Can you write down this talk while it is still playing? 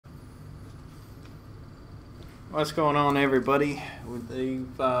What's going on, everybody?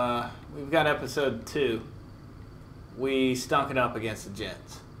 We've got episode 2. We stunk it up against the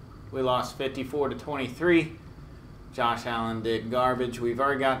Jets. We lost 54-23. Josh Allen did garbage. We've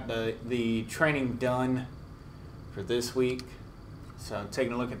already got the training done for this week. So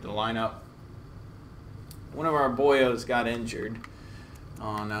taking a look at the lineup. One of our boyos got injured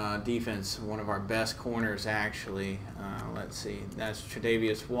on defense. One of our best corners, actually. Let's see. That's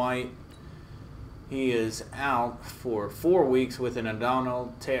Tre'Davious White. He is out for 4 weeks with an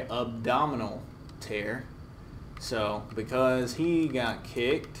abdominal tear. So, because he got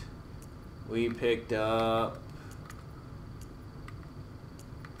kicked, we picked up,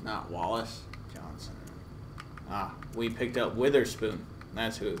 not Wallace, Johnson. We picked up Witherspoon.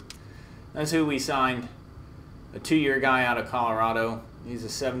 That's who we signed. A 2-year guy out of Colorado. He's a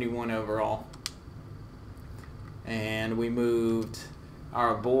 71 overall. And we moved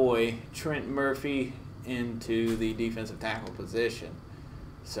our boy Trent Murphy into the defensive tackle position.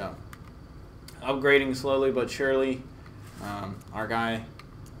 So, upgrading slowly but surely. Our guy,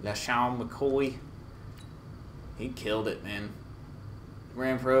 LaShawn McCoy, he killed it, man.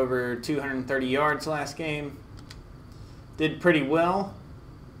 Ran for over 230 yards last game. Did pretty well.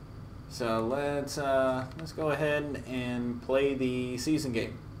 So let's go ahead and play the season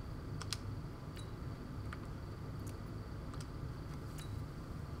game.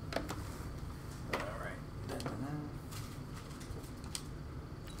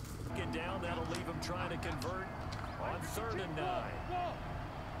 Down, that'll leave him trying to convert on 3rd and 9.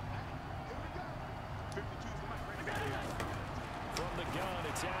 From the gun,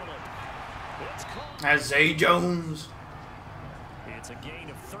 it's Allen. It's caught. That's Zay Jones. It's a gain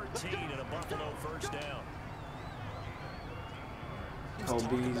of 13 and a Buffalo first down. Cole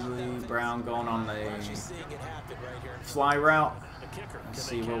Beasley, Brown going on the fly route. Let's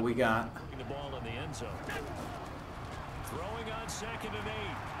see what we got. The ball in the end zone. Throwing on 2nd and 8.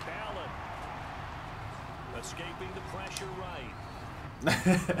 Allen escaping the pressure right.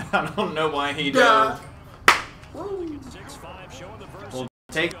 I don't know why he does. 6-5 showing the versatility We'll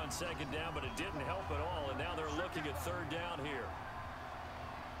take on 2nd down, but it didn't help at all. And now they're looking at 3rd down here.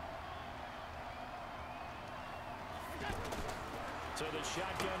 So the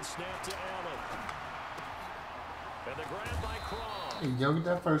shotgun snap to Allen. And the grab by Craw. You go get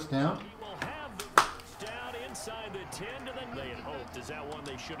that first down. He will have the first down inside the 10 to the 9. They had hoped. Is that one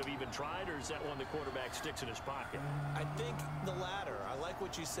they should have even tried, or is that one the quarterback sticks in his pocket? I think the latter. I like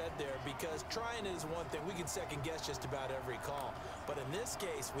what you said there, because trying is one thing. We can second guess just about every call. But in this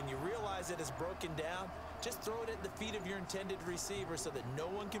case, when you realize it is broken down, just throw it at the feet of your intended receiver so that no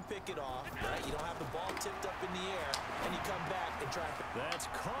one can pick it off. Right? You don't have the ball tipped up in the air, and you come back and try. That's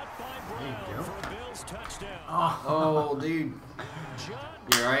caught by Brown for a Bills touchdown. Oh, dude.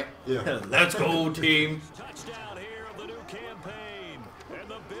 You right? Yeah. Let's go, team. Touchdown here of the new campaign. And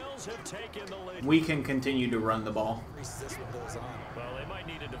the Bills have taken the lead. We can continue to run the ball. This one goes on. Well, they might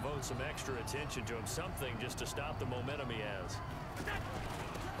need to devote some extra attention to him. Something just to stop the momentum he has.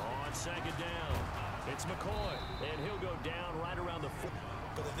 On 2nd down, it's McCoy. And he'll go down right around the 4.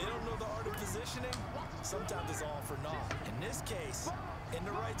 But if they don't know the art of positioning, sometimes it's all for naught. In this case, in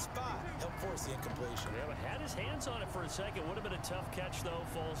the right spot, help force the incompletion. Yeah, but had his hands on it for a second. Would have been a tough catch, though.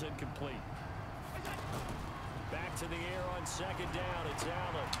 Falls incomplete. Back to the air on 2nd down. It's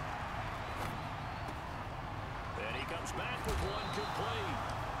Allen. And he comes back with one complete.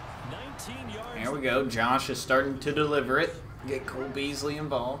 19 yards. Here we go. Josh is starting to deliver it. Get Cole Beasley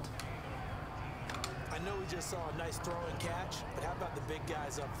involved. I know we just saw a nice throw and catch, but how about the big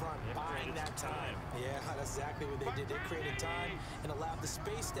guys up front buying that time? Yeah, that's exactly what they did. They created time and allowed the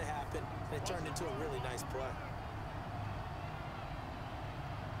space to happen, and it turned into a really nice play.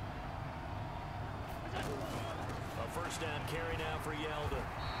 A first down carry now for Yeldon.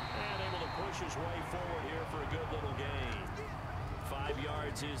 And able to push his way forward here for a good little gain. 5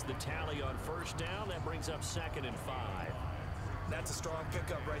 yards is the tally on 1st down. That brings up 2nd and 5. That's a strong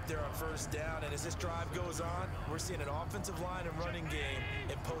pickup right there on 1st down, and as this drive goes on, we're seeing an offensive line and running game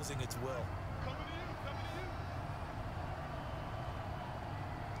imposing its will.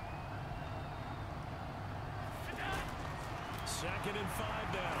 Second and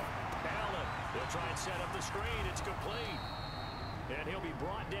 5 now. Allen, he'll try and set up the screen. It's complete. And he'll be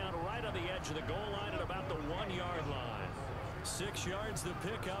brought down right on the edge of the goal line at about the 1-yard line. 6 yards the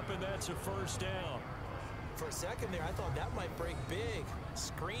pickup, and that's a 1st down. For a second there, I thought that might break big.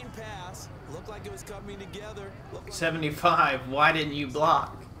 Screen pass. Looked like it was coming together. 75. Why didn't you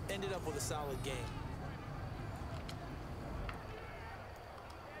block? Ended up with a solid game.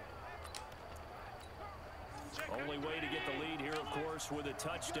 Only way to get the lead here, of course, close with a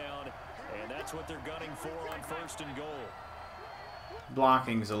touchdown, and that's what they're gunning for on 1st and goal.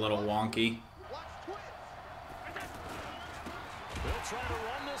 Blocking's a little wonky. They'll try to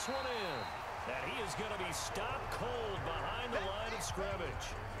run this one in. And he is going to be stopped cold behind the line of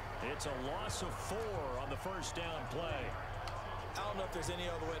scrimmage. It's a loss of 4 on the 1st down play. I don't know if there's any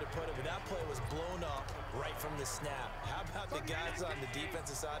other way to put it, but that play was blown up right from the snap. How about the guys on the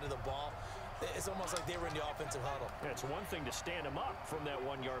defensive side of the ball? It's almost like they were in the offensive huddle. Yeah, it's one thing to stand him up from that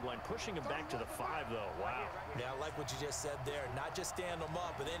 1-yard line. Pushing him back to the 5, though. Wow. Yeah, I like what you just said there. Not just stand them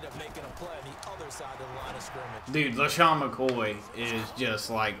up, but end up making a play on the other side of the line of scrimmage. Dude, LaShawn McCoy is just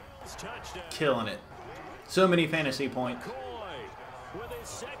like killing it. So many fantasy points. McCoy with his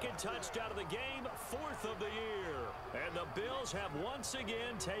 2nd touchdown of the game, 4th of the year. And the Bills have once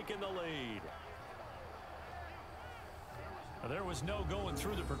again taken the lead. There was no going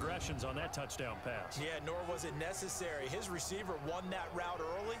through the progressions on that touchdown pass. Yeah, nor was it necessary. His receiver won that route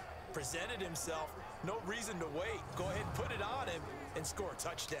early, presented himself. No reason to wait. Go ahead and put it on him and score a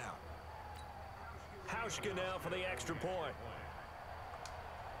touchdown. Hauschka now for the extra point.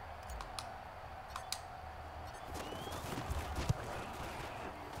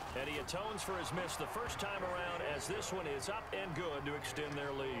 And he atones for his miss the first time around, as this one is up and good to extend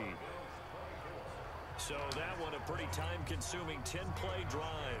their lead. So that one a pretty time-consuming 10-play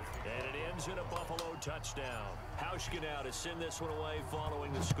drive. And it ends in a Buffalo touchdown. Hauschka now to send this one away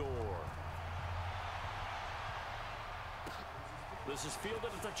following the score. This is fielded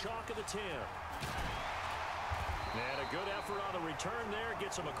at the chalk of the 10. And a good effort on the return there.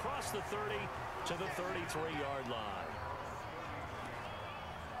 Gets him across the 30 to the 33-yard line.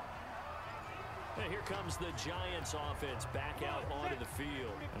 And here comes the Giants offense back out onto the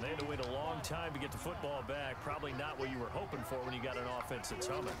field. And they had to wait a long time to get the football back. Probably not what you were hoping for when you got an offense that's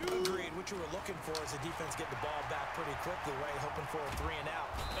humming. Agreed. What you were looking for is the defense get the ball back pretty quickly, right? Hoping for a 3 and out.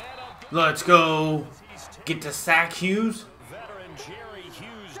 Let's go. Get to sack Hughes. Veteran Jerry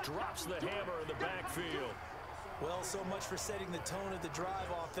Hughes drops the hammer in the backfield. Well, so much for setting the tone of the drive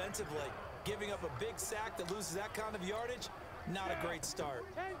offensively. Giving up a big sack that loses that kind of yardage, not a great start.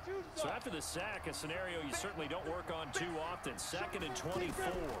 So after the sack, a scenario you certainly don't work on too often. 2nd and 24.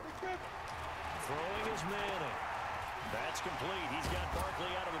 Throwing is Manning. That's complete. He's got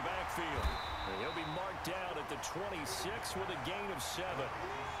Barkley out of the backfield. And he'll be marked down at the 26 with a gain of 7.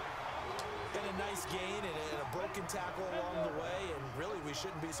 And a nice gain and a broken tackle along the way, and really we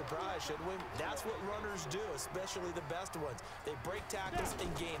shouldn't be surprised, should we? That's what runners do, especially the best ones. They break tackles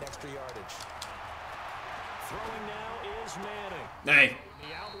and gain extra yardage. Throwing now is Manning. Hey,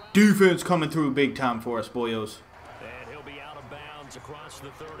 defense coming through big time for us, boyos. And he'll be out of bounds across the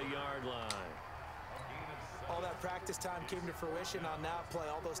 30-yard line. All that practice time came to fruition on that play.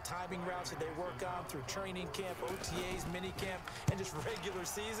 All those timing routes that they work on through training camp, OTAs, minicamp, and just regular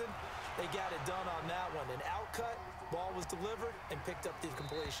season. They got it done on that one. An outcut, ball was delivered, and picked up the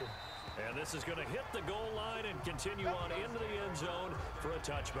completion. And this is going to hit the goal line and continue on into the end zone for a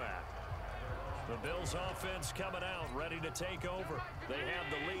touchback. The Bills offense coming out, ready to take over. They have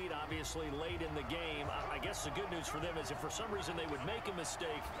the lead, obviously, late in the game. I guess the good news for them is if for some reason they would make a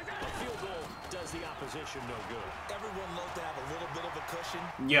mistake, a field goal does the opposition no good. Everyone loved to have a little bit of a cushion.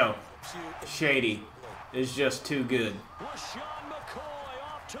 Yo, Shady is just too good. LaShawn McCoy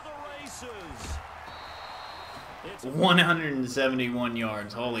off to the races. It's 171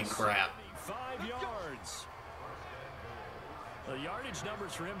 yards. Holy crap. 5 yards. The yardage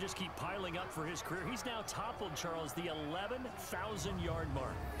numbers for him just keep piling up for his career. He's now toppled, Charles, the 11,000-yard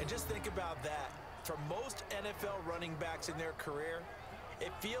mark. And just think about that. For most NFL running backs in their career,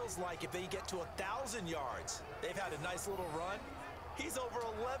 it feels like if they get to 1,000 yards, they've had a nice little run. He's over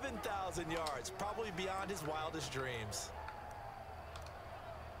 11,000 yards, probably beyond his wildest dreams.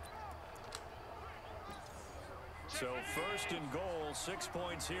 So 1st and goal, 6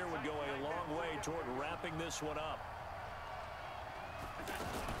 points here would go a long way toward wrapping this one up.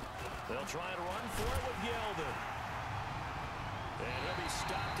 They'll try and run for it with Yeldon. And he'll be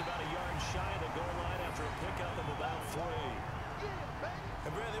stopped about a yard shy of the goal line after a pickup of about 3.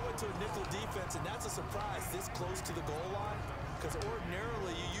 And Brad, they went to a nickel defense, and that's a surprise this close to the goal line, because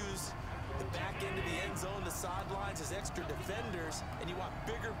ordinarily you use the back end of the end zone, the sidelines as extra defenders, and you want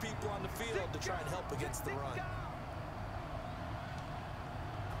bigger people on the field to try and help against the run.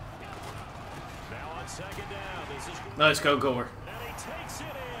 Now on 2nd down, this is... Let's go, Gore. Takes it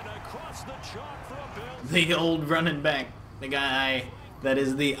in across the chalk for a Bill. The old running back. The guy that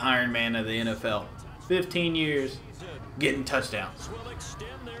is the Iron Man of the NFL. 15 years, getting touchdowns. Will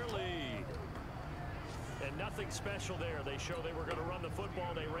extend their lead. And nothing Nothing special there. They show they were going to run the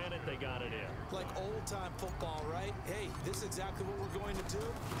football. They ran it. They got it in. Like old-time football, right? Hey, this is exactly what we're going to do.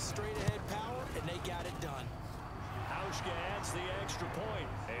 Straight-ahead power, and they got it done. Hauschka adds the extra point,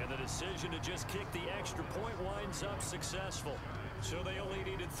 and the decision to just kick the extra point winds up successful. So they only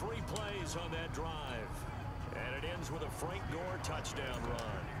needed 3 plays on that drive. And it ends with a Frank Gore touchdown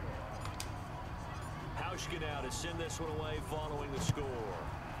run. Hauschka now to send this one away following the score.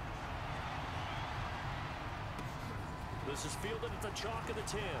 This is fielded at the chalk of the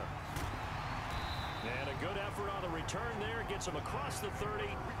 10. And a good effort on the return there. Gets him across the 30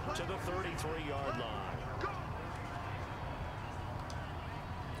 to the 33-yard line.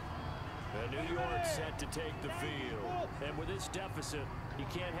 And New York set to take the field. And with this deficit, you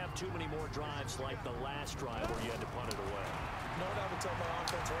can't have too many more drives like the last drive where you had to punt it away. No doubt I would tell my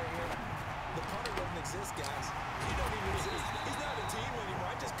offense right here. The punter doesn't exist, guys. He doesn't even exist. He's not a team anymore.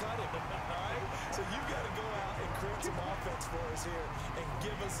 I just cut him. All right? So you've got to go out and create some offense for us here and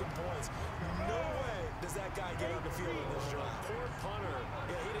give us some points. No way does that guy get on the field in this drive. Poor punter.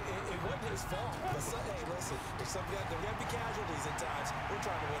 Yeah, it wasn't his fault. But hey, listen, there's got to be casualties at times. We're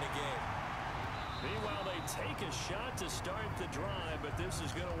trying to win a game. Meanwhile, they take a shot to start the drive, but this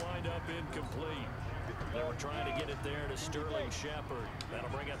is going to wind up incomplete. They were trying to get it there to Sterling Shepard. That'll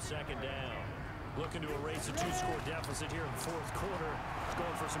bring up second down. Looking to erase a 2-score deficit here in the 4th quarter.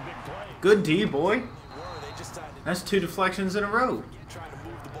 Going for some big plays. Good D, boy. That's 2 deflections in a row. Trying to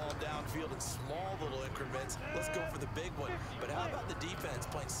move the ball downfield in small little increments. Let's go for the big one. But how about the defense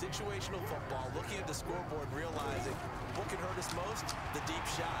playing situational football, looking at the scoreboard, realizing what can hurt us most? The deep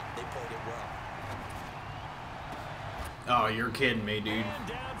shot. They played it well. Oh, you're kidding me, dude. And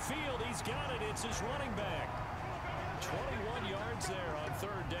downfield, he's got it. It's his running back. 21 yards there on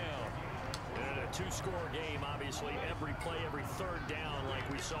 3rd down. And a 2-score game, obviously, every play, every 3rd down, like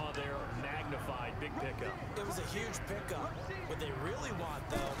we saw there, magnified, big pickup. It was a huge pickup. What they really want,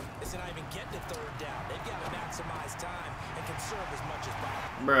 though, is to not even get to 3rd down. They've got to maximize time and conserve as much as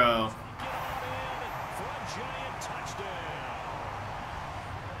possible. Bro. Get on in for a giant touchdown.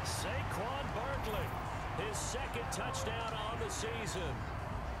 Saquon Barkley, his 2nd touchdown on the season.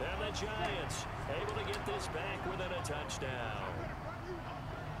 And the Giants able to get this back within a touchdown.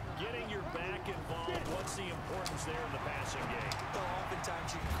 Getting your back involved, what's the importance there in the passing game? Well, oftentimes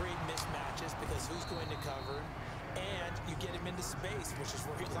you can create mismatches because who's going to cover, and you get him into space, which is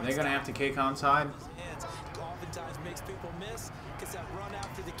where he likes. They're going to have to kick onside. Oftentimes makes people miss, gets that run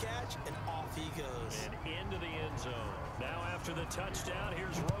after the catch, and off he goes. And into the end zone. Now after the touchdown,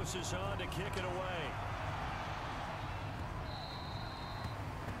 here's Rosas on to kick it away.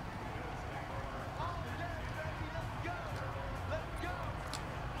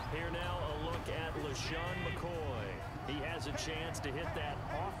 Here now a look at LaShawn McCoy. He has a chance to hit that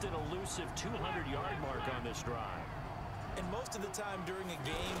often elusive 200-yard mark on this drive. And most of the time during a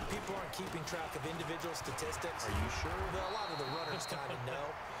game, people aren't keeping track of individual statistics. Are you sure? Well, a lot of the runners kind of know.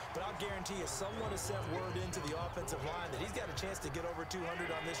 But I'll guarantee you someone has sent word into the offensive line that he's got a chance to get over 200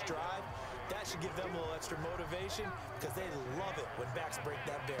 on this drive. That should give them a little extra motivation because they love it when backs break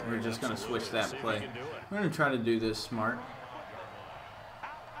that barrier. We're just going to switch that play. We're going to try to do this smart.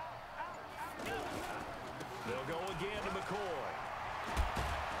 They'll go again to McCoy.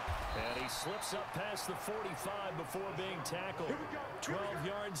 And he slips up past the 45 before being tackled. 12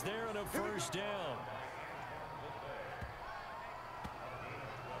 yards there and a 1st down.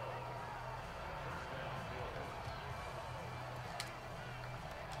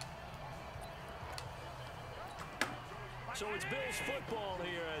 So it's Bills football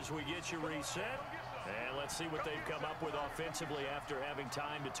here as we get you reset. And let's see what they've come up with offensively after having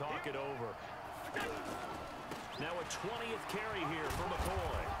time to talk it over. Now a 20th carry here for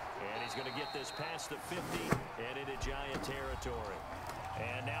McCoy. And he's going to get this past the 50 and into Giant territory.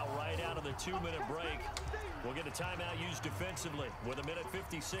 And now right out of the 2-minute break, we'll get a timeout used defensively with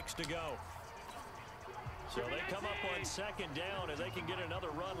 1:56 to go. So they come up on 2nd down, and they can get another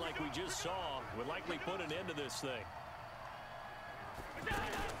run like we just saw. Would likely put an end to this thing.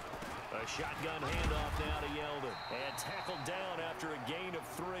 A shotgun handoff now to Yeldon. And tackled down after a gain of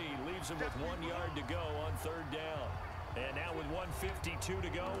 3. Leaves him with 1 yard to go on 3rd down. And now with 1:52 to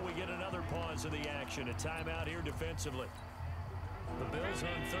go, we get another pause in the action. A timeout here defensively. The Bills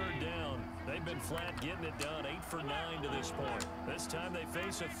on 3rd down. They've been flat getting it done. 8 for 9 to this point. This time they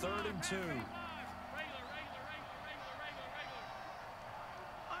face a 3rd and 2.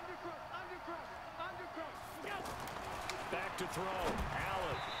 Back to throw.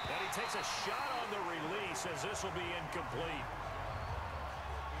 Allen. And he takes a shot on the release as this will be incomplete.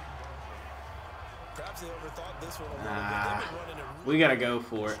 Perhaps they overthought this one a little bit. We got to go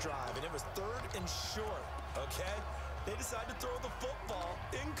for it. And it was 3rd and short. Okay? They decide to throw the football.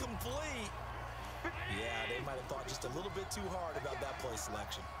 Incomplete. Yeah, they might have thought just a little bit too hard about that play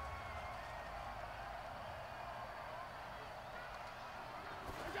selection.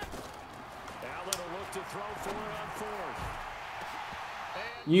 Allen will look to throw for it on fourth.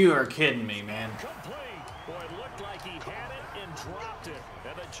 You are kidding me, man. Complete. Boy, it looked like he had it and dropped it.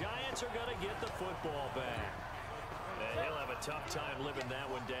 And the Giants are going to get the football back. And he'll have a tough time living that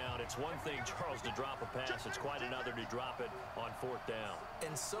one down. It's one thing, Charles, to drop a pass. It's quite another to drop it on fourth down.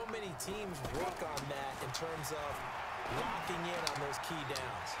 And so many teams work on that in terms of locking in on those key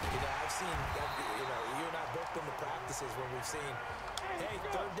downs. You know, I've seen, you and I both been to practices where we've seen, hey,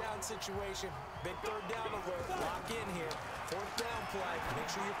 third down situation, big third down alert, lock in here, fourth down play, make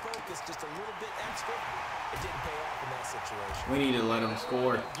sure you're focused just a little bit extra. It didn't pay off in that situation. We need to let them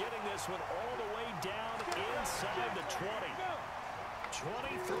score. Getting this one all the way down inside the 20.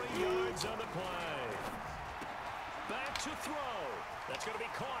 23 yards on the play. Back to throw. That's going to be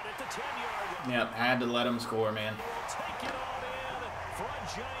caught at the 10-yard line. Yep, had to let them score, man. Take it on in for a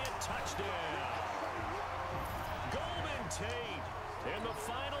Giant touchdown. Golden Tate in the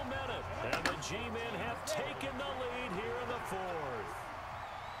final minute. And the G-men have taken the lead here in the fourth.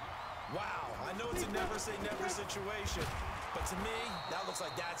 Wow, I know it's a never-say-never situation, but to me, that looks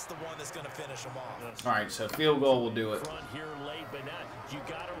like that's the one that's going to finish them off. All right, so field goal will do it. Front here late, but not. You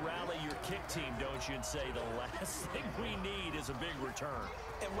got to rally your kick team, don't you, and say the last thing we need is a big return.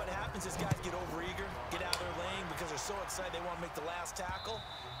 And what happens is guys get overeager, get out of their lane because they're so excited they want to make the last tackle.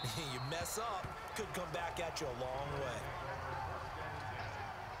 You mess up, could come back at you a long way.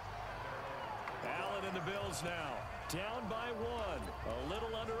 Allen and the Bills now. Down by one. A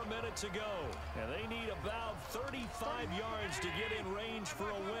little under a minute to go. And they need about 35 yards to get in range for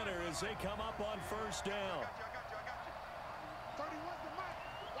a winner as they come up on first down.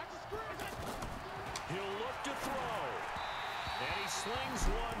 He'll look to throw. And he slings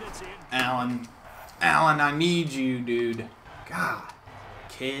one that's in. Allen. Allen, I need you, dude. God.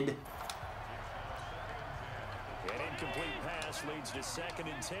 Kid. An incomplete pass leads to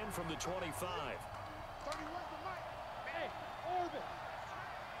 2nd and 10 from the 25.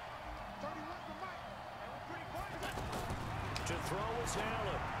 To throw is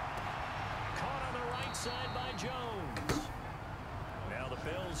Allen. Caught on the right side by Jones. Now the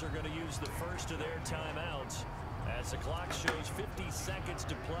Bills are going to use the first of their timeouts as the clock shows 50 seconds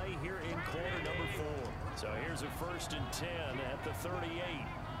to play here in quarter number 4. So here's a 1st and 10 at the 38.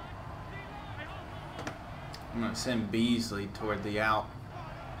 I'm going to send Beasley toward the out.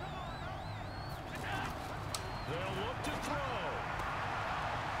 They'll look to throw.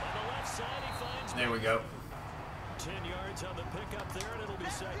 On the left side, he finds. There we go. 10 yards on the pickup there, and it'll be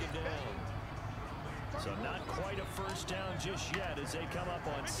 2nd down. So not quite a first down just yet as they come up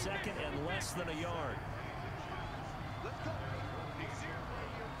on 2nd and less than a yard.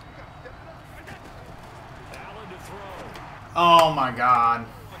 Allen to throw. Oh, my God.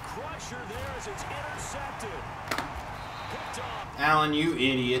 A crusher there as it's intercepted. Picked off. Allen, you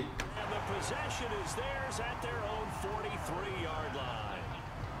idiot. And the possession is theirs at their own 43-yard line.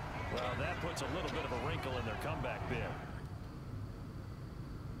 Well, that puts a little bit of a wrinkle in their comeback bid.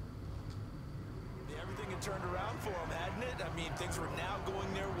 Everything had turned around for them, hadn't it? I mean, things were now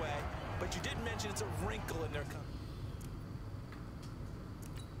going their way. But you didn't mention it's a wrinkle in their comeback.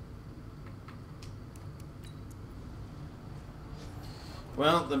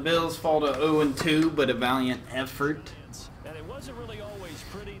 Well, the Bills fall to 0-2, but a valiant effort. And it wasn't really always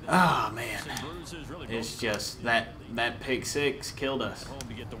pretty. Ah, man. It's just that pick six killed us. Home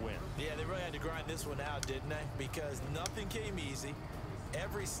to get the win. Yeah, they really had to grind this one out, didn't they? Because nothing came easy.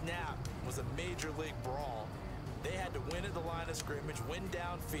 Every snap was a major league brawl. They had to win at the line of scrimmage, win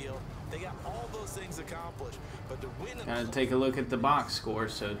downfield. They got all those things accomplished. But to win... Gotta take a look at the box score.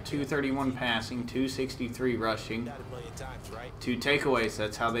 So 231 passing, 263 rushing. That a million times, right? 2 takeaways.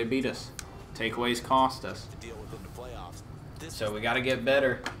 That's how they beat us. Takeaways cost us. To deal with in the playoffs. So we gotta get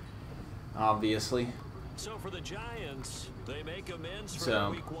better, obviously. So for the Giants, they make amends for the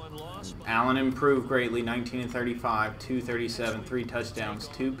week 1 loss. Allen improved greatly, 19 and 35, 237, 3 touchdowns,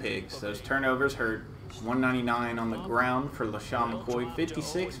 2 picks. Those turnovers hurt. 199 on the ground for LaShawn McCoy,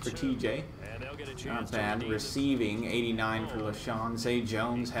 56 for TJ. Not bad. Receiving, 89 for LaShawn. Zay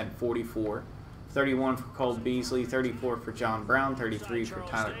Jones had 44. 31 for Cole Beasley, 34 for John Brown, 33 for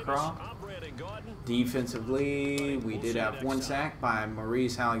Tyler Croft. Defensively, we did have 1 sack by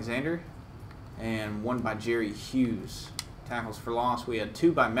Maurice Alexander and 1 by Jerry Hughes. Tackles for loss, we had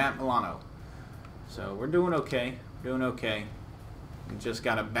 2 by Matt Milano. So we're doing okay. Doing okay. We just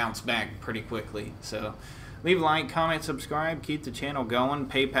got to bounce back pretty quickly. So leave a like, comment, subscribe, keep the channel going.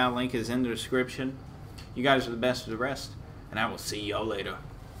 PayPal link is in the description. You guys are the best of the rest, and I will see y'all later.